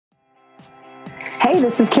Hey,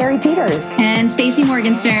 this is Carrie Peters. And Stacey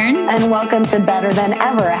Morgenstern. And welcome to Better Than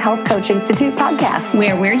Ever, a Health Coach Institute podcast,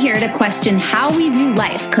 where we're here to question how we do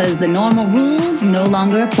life because the normal rules no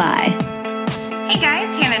longer apply. Hey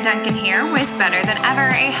guys, Hannah Duncan here with Better Than Ever,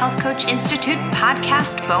 a Health Coach Institute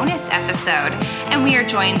podcast bonus episode. And we are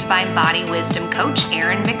joined by body wisdom coach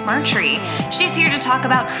Erin McMurtry. She's here to talk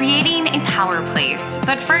about creating a power place.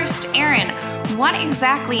 But first, Erin, what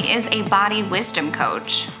exactly is a body wisdom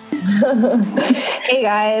coach? Hey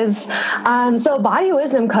guys. So body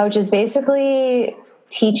wisdom coach is basically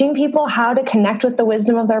teaching people how to connect with the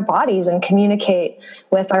wisdom of their bodies and communicate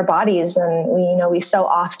with our bodies. And we so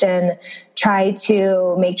often try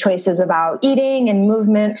to make choices about eating and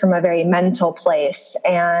movement from a very mental place.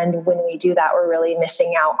 And when we do that, we're really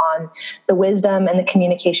missing out on the wisdom and the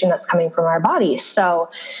communication that's coming from our bodies.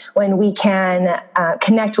 So when we can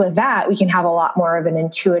connect with that, we can have a lot more of an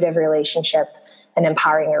intuitive relationship, an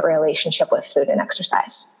empowering relationship with food and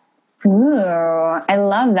exercise. Ooh, I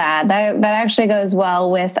love that. That actually goes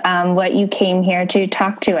well with what you came here to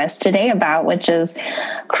talk to us today about, which is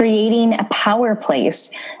creating a power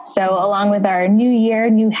place. So along with our new year,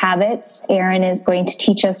 new habits, Erin is going to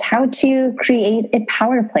teach us how to create a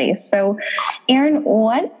power place. So Erin,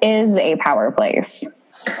 what is a power place?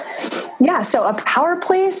 Yeah, so a power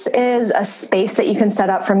place is a space that you can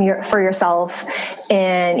set up for yourself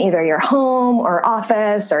in either your home or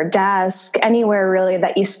office or desk, anywhere really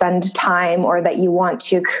that you spend time or that you want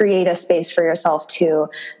to create a space for yourself to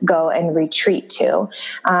go and retreat to.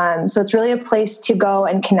 So it's really a place to go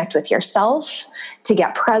and connect with yourself, to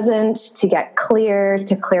get present, to get clear,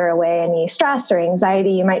 to clear away any stress or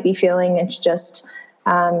anxiety you might be feeling, and to just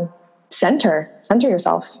center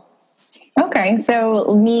yourself. Okay,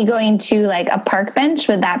 so me going to like a park bench,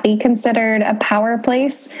 would that be considered a power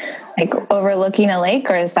place, like overlooking a lake,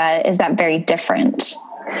 or is that very different?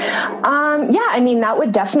 Yeah, I mean, that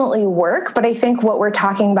would definitely work, but I think what we're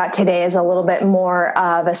talking about today is a little bit more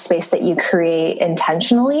of a space that you create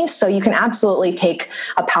intentionally. So you can absolutely take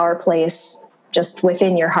a power place just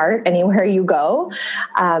within your heart, anywhere you go.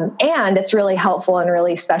 And it's really helpful and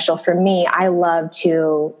really special for me. I love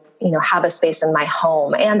to have a space in my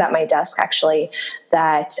home and at my desk, actually,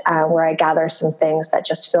 that where I gather some things that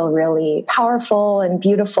just feel really powerful and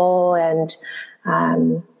beautiful, and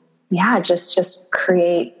just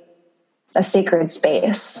create a sacred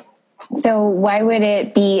space. So why would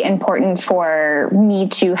it be important for me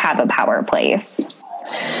to have a power place?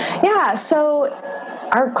 Yeah, so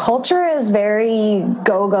our culture is very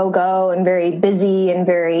go, go, go and very busy and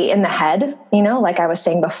very in the head, like I was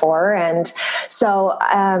saying before. And so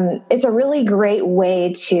it's a really great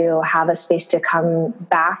way to have a space to come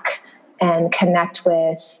back and connect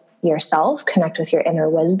with yourself, connect with your inner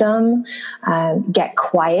wisdom, get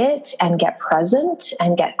quiet and get present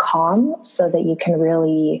and get calm so that you can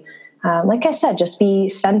really, like I said, just be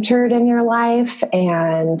centered in your life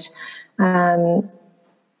and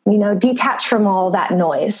detach from all that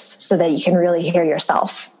noise so that you can really hear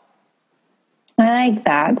yourself. I like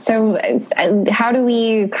that. So how do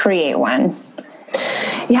we create one?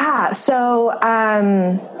 Yeah. So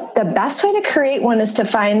the best way to create one is to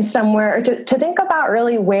find somewhere, or to think about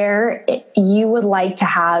really where you would like to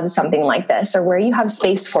have something like this, or where you have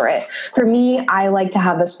space for it. For me, I like to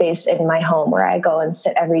have a space in my home where I go and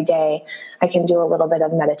sit every day. I can do a little bit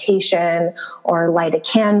of meditation or light a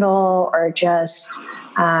candle or just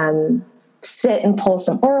sit and pull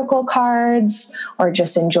some oracle cards or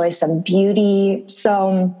just enjoy some beauty.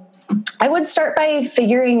 So I would start by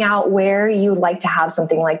figuring out where you like to have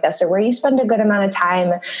something like this, or where you spend a good amount of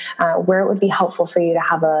time, where it would be helpful for you to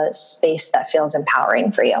have a space that feels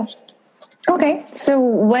empowering for you. Okay. So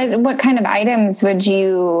what kind of items would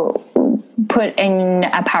you put in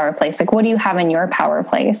a power place? Like, what do you have in your power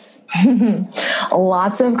place?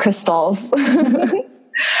 Lots of crystals.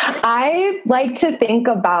 I like to think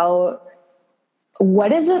about,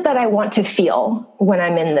 what is it that I want to feel when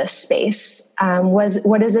I'm in this space?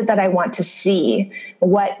 What is it that I want to see?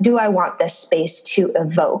 What do I want this space to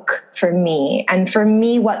evoke for me? And for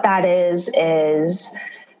me, what that is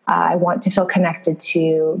I want to feel connected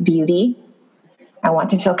to beauty. I want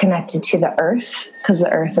to feel connected to the earth, because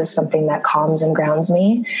the earth is something that calms and grounds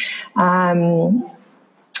me. I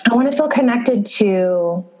want to feel connected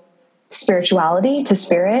to spirituality, to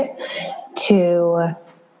spirit, to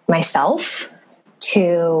myself,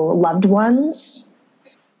 to loved ones,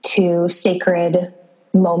 to sacred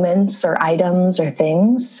moments or items or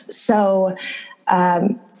things. So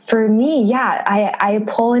for me, I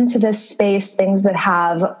pull into this space things that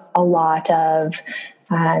have a lot of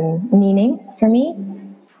meaning for me.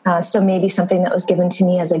 So maybe something that was given to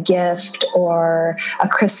me as a gift, or a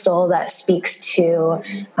crystal that speaks to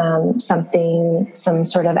some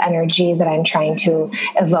sort of energy that I'm trying to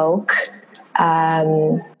evoke.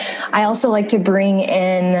 I also like to bring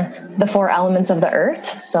in the 4 elements of the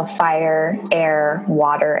earth. So fire, air,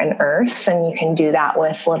 water, and earth. And you can do that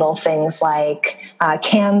with little things like a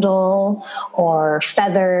candle or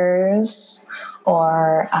feathers,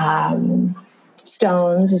 or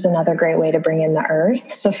stones is another great way to bring in the earth.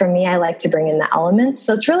 So for me, I like to bring in the elements.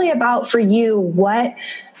 So it's really about, for you,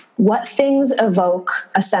 what things evoke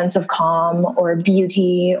a sense of calm or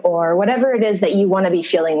beauty, or whatever it is that you want to be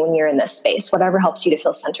feeling when you're in this space, whatever helps you to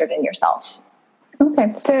feel centered in yourself.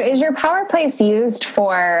 Okay. So is your power place used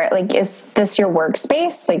for, like, is this your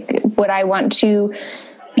workspace? Like, would I want to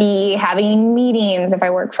be having meetings if I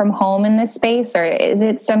work from home in this space, or is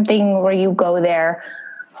it something where you go there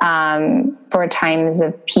for times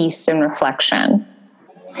of peace and reflection?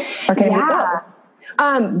 Or can it be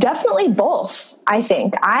both? Definitely both. I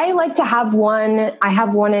think I like to have one. I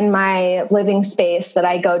have one in my living space that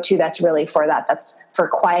I go to that's really for that. That's for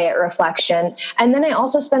quiet reflection. And then I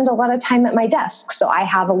also spend a lot of time at my desk. So I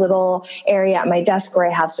have a little area at my desk where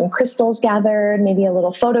I have some crystals gathered, maybe a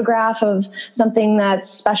little photograph of something that's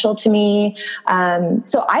special to me.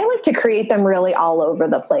 So I like to create them really all over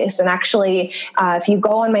the place. And actually, if you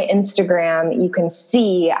go on my Instagram, you can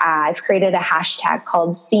see I've created a hashtag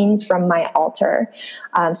called Scenes from My Altar.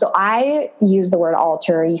 So I use the word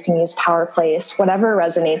altar. You can use power place, whatever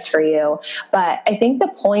resonates for you. But I think the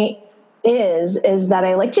point is that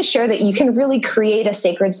I like to share that you can really create a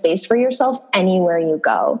sacred space for yourself anywhere you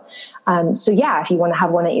go. So yeah, if you want to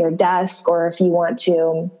have one at your desk, or if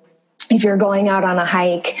you're going out on a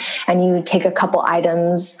hike and you take a couple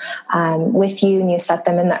items with you and you set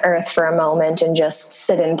them in the earth for a moment and just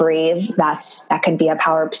sit and breathe, that could be a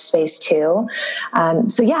power space too.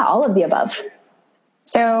 So yeah, all of the above.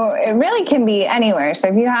 So it really can be anywhere. So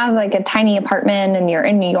if you have like a tiny apartment and you're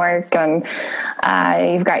in New York, and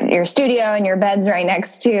you've got your studio and your bed's right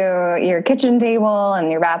next to your kitchen table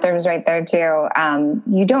and your bathroom's right there too,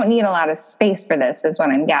 you don't need a lot of space for this, is what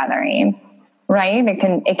I'm gathering, right?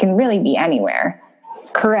 It can really be anywhere.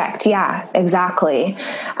 Correct. Yeah, exactly.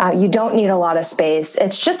 You don't need a lot of space.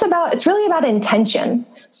 It's really about intention.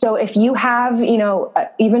 So if you have,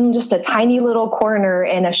 even just a tiny little corner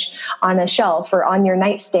on a shelf or on your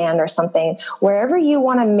nightstand or something, wherever you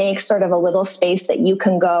want to make sort of a little space that you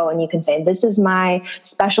can go and you can say, this is my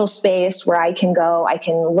special space where I can go. I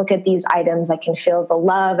can look at these items. I can feel the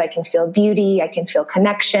love. I can feel beauty. I can feel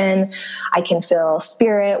connection. I can feel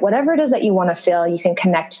spirit. Whatever it is that you want to feel, you can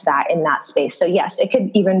connect to that in that space. So yes, it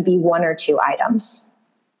could even be 1 or 2 items.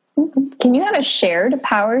 Can you have a shared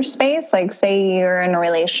power space? Like, say you're in a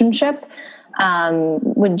relationship,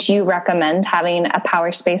 would you recommend having a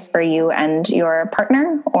power space for you and your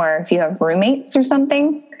partner, or if you have roommates or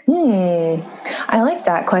something? I like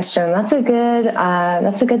that question. That's a good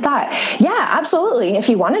thought. Yeah, absolutely. If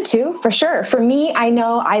you wanted to, for sure. For me, I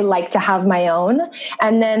know I like to have my own.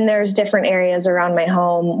 And then there's different areas around my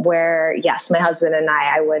home where, yes, my husband and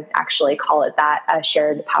I would actually call it that, a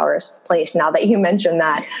shared power place, now that you mentioned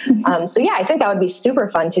that. So yeah, I think that would be super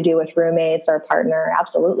fun to do with roommates or partner.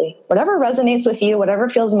 Absolutely. Whatever resonates with you, whatever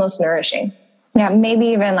feels most nourishing. Yeah, maybe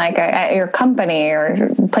even like at your company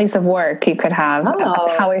or place of work, you could have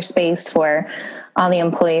a power space for all the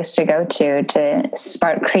employees to go to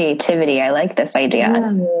spark creativity. I like this idea.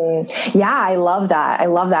 Yeah, I love that.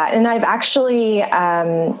 And I've actually,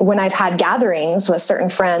 when I've had gatherings with certain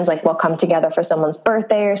friends, like we'll come together for someone's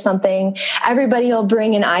birthday or something, everybody will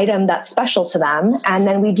bring an item that's special to them. And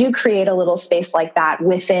then we do create a little space like that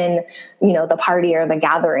within, the party or the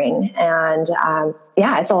gathering. And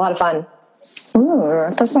yeah, it's a lot of fun. Ooh,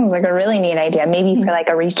 that sounds like a really neat idea. Maybe for like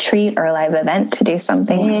a retreat or a live event to do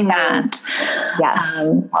something like that. Yes.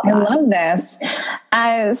 I love this.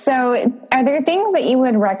 So are there things that you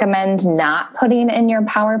would recommend not putting in your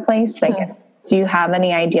power place? Like, do you have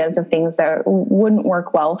any ideas of things that wouldn't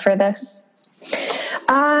work well for this?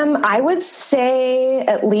 I would say,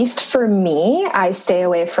 at least for me, I stay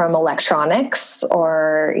away from electronics,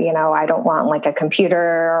 or, I don't want like a computer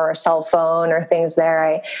or a cell phone or things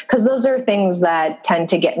there. Because those are things that tend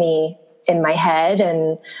to get me in my head.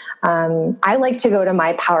 And I like to go to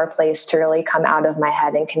my power place to really come out of my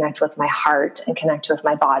head and connect with my heart and connect with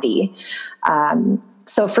my body.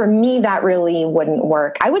 So for me, that really wouldn't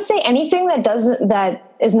work. I would say anything that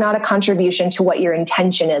is not a contribution to what your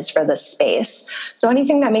intention is for this space. So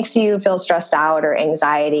anything that makes you feel stressed out or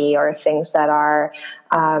anxiety, or things that are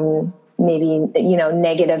maybe,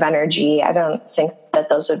 negative energy, I don't think that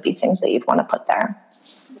those would be things that you'd want to put there.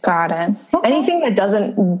 Got it. Okay. Anything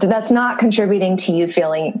that's not contributing to you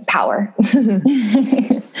feeling power.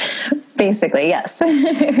 Basically, yes.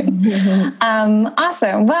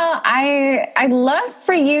 Awesome. Well, I'd love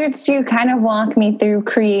for you to kind of walk me through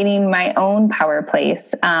creating my own power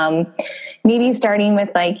place. Maybe starting with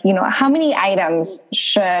how many items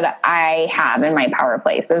should I have in my power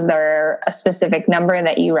place? Is there a specific number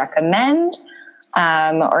that you recommend?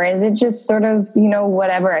 Or is it just sort of,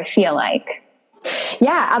 whatever I feel like?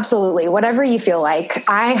 Yeah, absolutely. Whatever you feel like.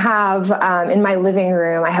 I have, in my living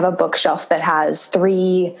room, I have a bookshelf that has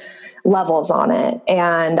 3 levels on it.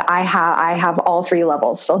 And I have all 3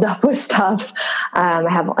 levels filled up with stuff. I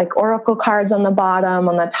have like oracle cards on the bottom.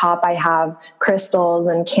 On the top, I have crystals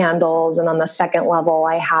and candles. And on the second level,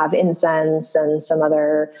 I have incense and some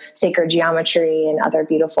other sacred geometry and other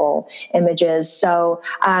beautiful images. So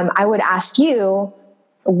I would ask you,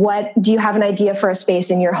 do you have an idea for a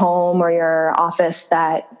space in your home or your office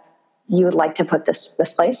that you would like to put this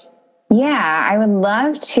place? Yeah, I would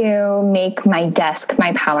love to make my desk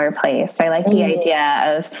my power place. I like the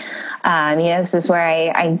idea of, this is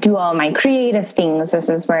where I do all my creative things. This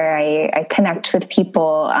is where I connect with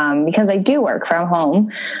people because I do work from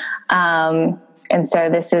home. And so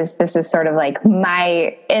this is sort of like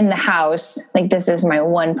my in the house, like this is my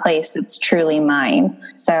one place that's truly mine.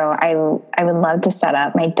 So I would love to set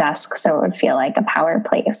up my desk so it would feel like a power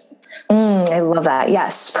place. I love that.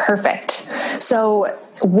 Yes, perfect. So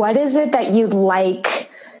what is it that you'd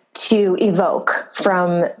like to evoke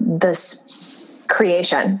from this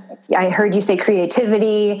creation? I heard you say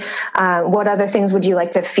creativity. What other things would you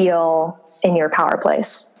like to feel in your power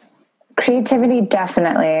place? Creativity,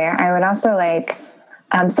 definitely. I would also like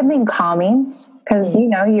something calming because,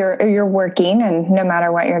 you're working and no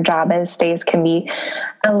matter what your job is, days can be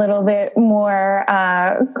a little bit more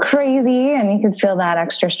crazy and you could feel that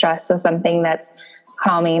extra stress. So something that's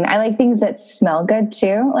calming. I like things that smell good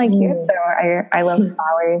too, like you. So I love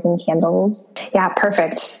flowers and candles. Yeah,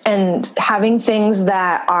 perfect. And having things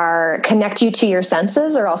that connect you to your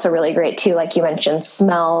senses are also really great too. Like you mentioned,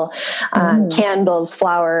 smell, candles,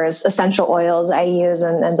 flowers, essential oils I use,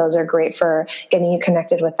 and those are great for getting you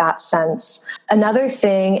connected with that sense. Another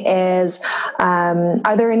thing is,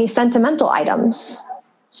 are there any sentimental items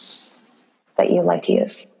that you'd like to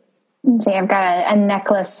use? See, I've got a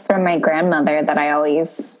necklace from my grandmother that I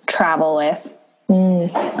always travel with.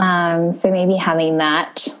 So maybe having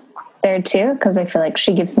that there too, because I feel like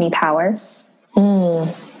she gives me power.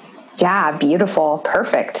 Yeah, beautiful.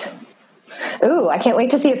 Perfect. Ooh, I can't wait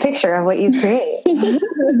to see a picture of what you create.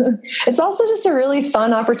 It's also just a really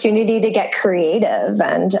fun opportunity to get creative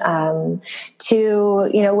and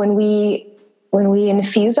when we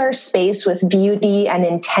infuse our space with beauty and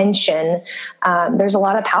intention, there's a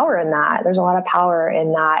lot of power in that.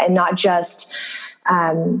 And not just,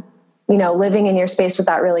 living in your space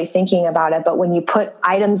without really thinking about it. But when you put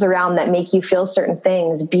items around that make you feel certain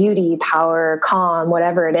things, beauty, power, calm,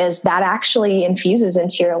 whatever it is, that actually infuses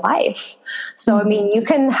into your life. So, you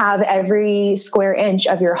can have every square inch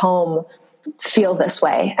of your home feel this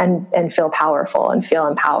way and feel powerful and feel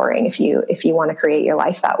empowering if you want to create your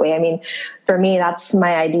life that way. For me, that's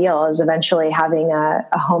my ideal, is eventually having a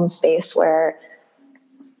home space where,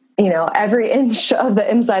 every inch of the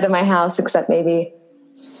inside of my house, except maybe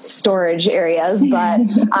storage areas, but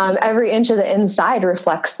every inch of the inside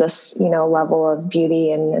reflects this, level of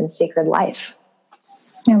beauty and sacred life.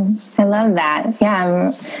 I love that.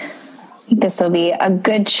 Yeah. This will be a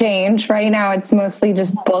good change. Right now, it's mostly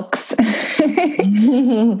just books,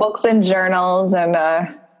 books and journals and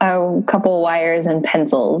a couple wires and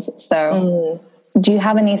pencils. So do you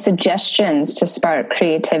have any suggestions to spark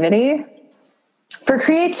creativity? For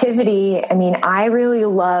creativity, I really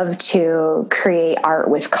love to create art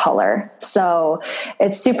with color. So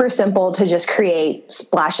it's super simple to just create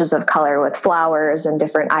splashes of color with flowers and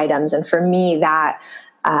different items. And for me, that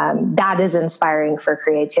is inspiring for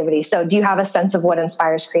creativity. So do you have a sense of what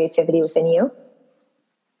inspires creativity within you?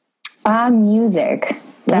 Music,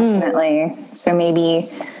 definitely. So maybe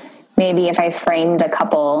if I framed a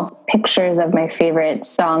couple pictures of my favorite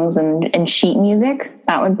songs and sheet music,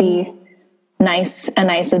 that would be a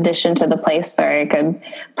nice addition to the place. So I could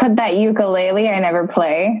put that ukulele I never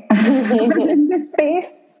play in this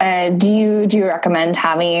space. Do you recommend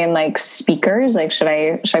having like speakers? Like, should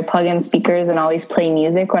I plug in speakers and always play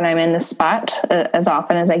music when I'm in the spot as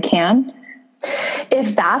often as I can?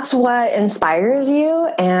 If that's what inspires you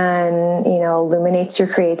and, illuminates your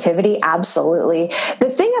creativity, absolutely. The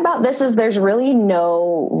thing about this is there's really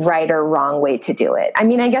no right or wrong way to do it. I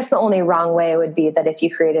guess the only wrong way would be that if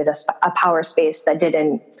you created a power space that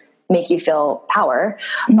didn't, make you feel power.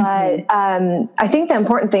 But I think the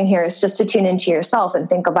important thing here is just to tune into yourself and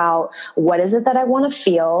think about, what is it that I want to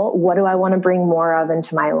feel? What do I want to bring more of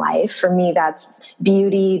into my life? For me, that's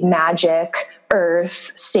beauty, magic,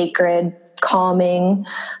 earth, sacred, calming.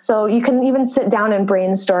 So you can even sit down and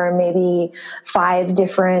brainstorm maybe 5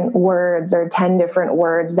 different words or 10 different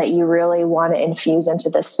words that you really want to infuse into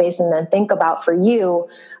this space. And then think about, for you,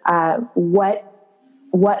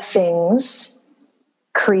 what things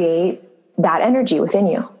create that energy within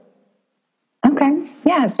you. Okay.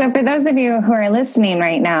 Yeah. So for those of you who are listening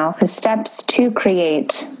right now, the steps to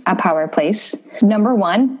create a power place: number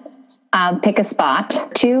 1, pick a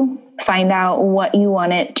spot. 2, find out what you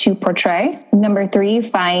want it to portray. Number 3,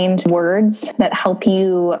 find words that help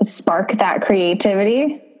you spark that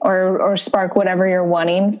creativity or spark whatever you're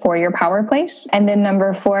wanting for your power place. And then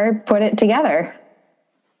number 4, put it together.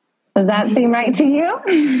 Does that seem right to you?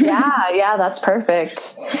 Yeah, that's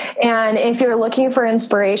perfect. And if you're looking for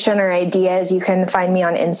inspiration or ideas, you can find me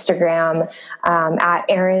on Instagram at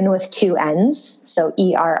Erin with 2 N's. So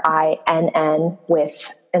ERINN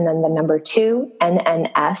with, and then the number 2,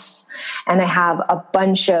 NNS. And I have a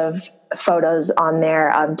bunch of photos on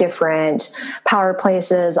there of different power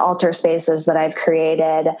places, altar spaces that I've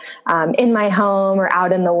created in my home or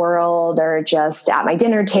out in the world or just at my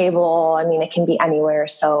dinner table. I mean, it can be anywhere.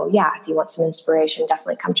 So yeah, if you want some inspiration,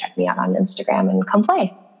 definitely come check me out on Instagram and come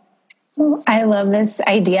play. I love this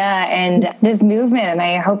idea and this movement, and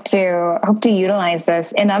I hope to utilize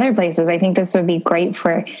this in other places. I think this would be great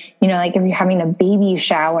for, like if you're having a baby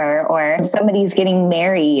shower or somebody's getting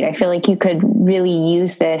married. I feel like you could really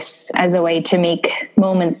use this as a way to make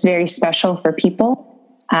moments very special for people.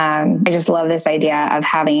 I just love this idea of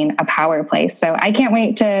having a power place. So I can't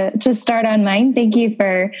wait to start on mine. Thank you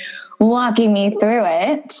for walking me through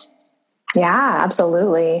it. Yeah,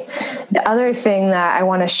 absolutely. The other thing that I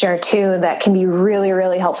want to share too, that can be really,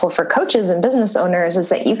 really helpful for coaches and business owners, is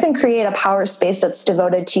that you can create a power space that's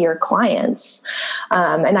devoted to your clients.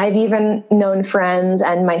 And I've even known friends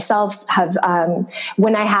and myself have,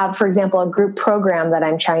 when I have, for example, a group program that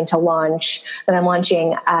I'm trying to launch, and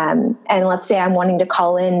let's say I'm wanting to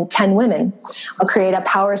call in 10 women, I'll create a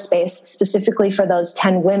power space specifically for those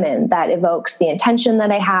 10 women that evokes the intention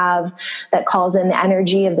that I have, that calls in the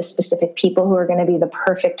energy of the specific people who are going to be the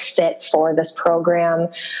perfect fit for this program.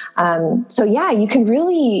 So yeah, you can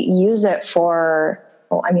really use it for,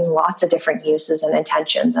 lots of different uses and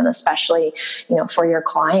intentions, and especially, for your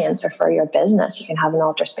clients or for your business, you can have an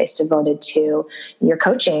altar space devoted to your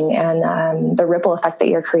coaching and the ripple effect that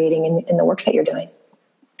you're creating in the work that you're doing.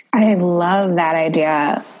 I love that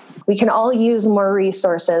idea. We can all use more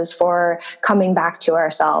resources for coming back to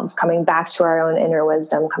ourselves, coming back to our own inner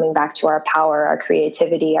wisdom, coming back to our power, our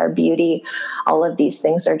creativity, our beauty. All of these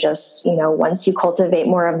things are just, once you cultivate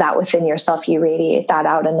more of that within yourself, you radiate that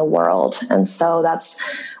out in the world. And so that's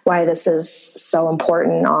why this is so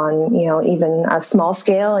important on, even a small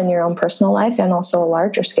scale in your own personal life and also a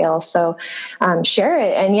larger scale. So share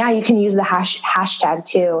it. And yeah, you can use the hashtag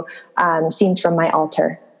too, scenes from my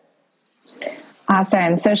altar.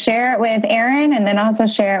 Awesome. So share it with Erin, and then also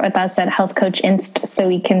share it with us at Health Coach Inst so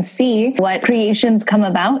we can see what creations come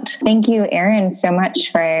about. Thank you, Erin, so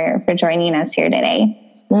much for joining us here today.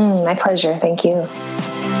 My pleasure. Thank you.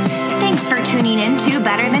 Thanks for tuning in to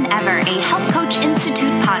Better Than Ever, a Health Coach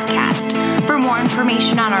Institute podcast. For more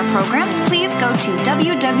information on our programs, please go to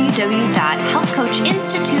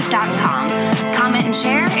www.healthcoachinstitute.com. Comment and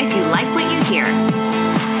share if you like what you hear.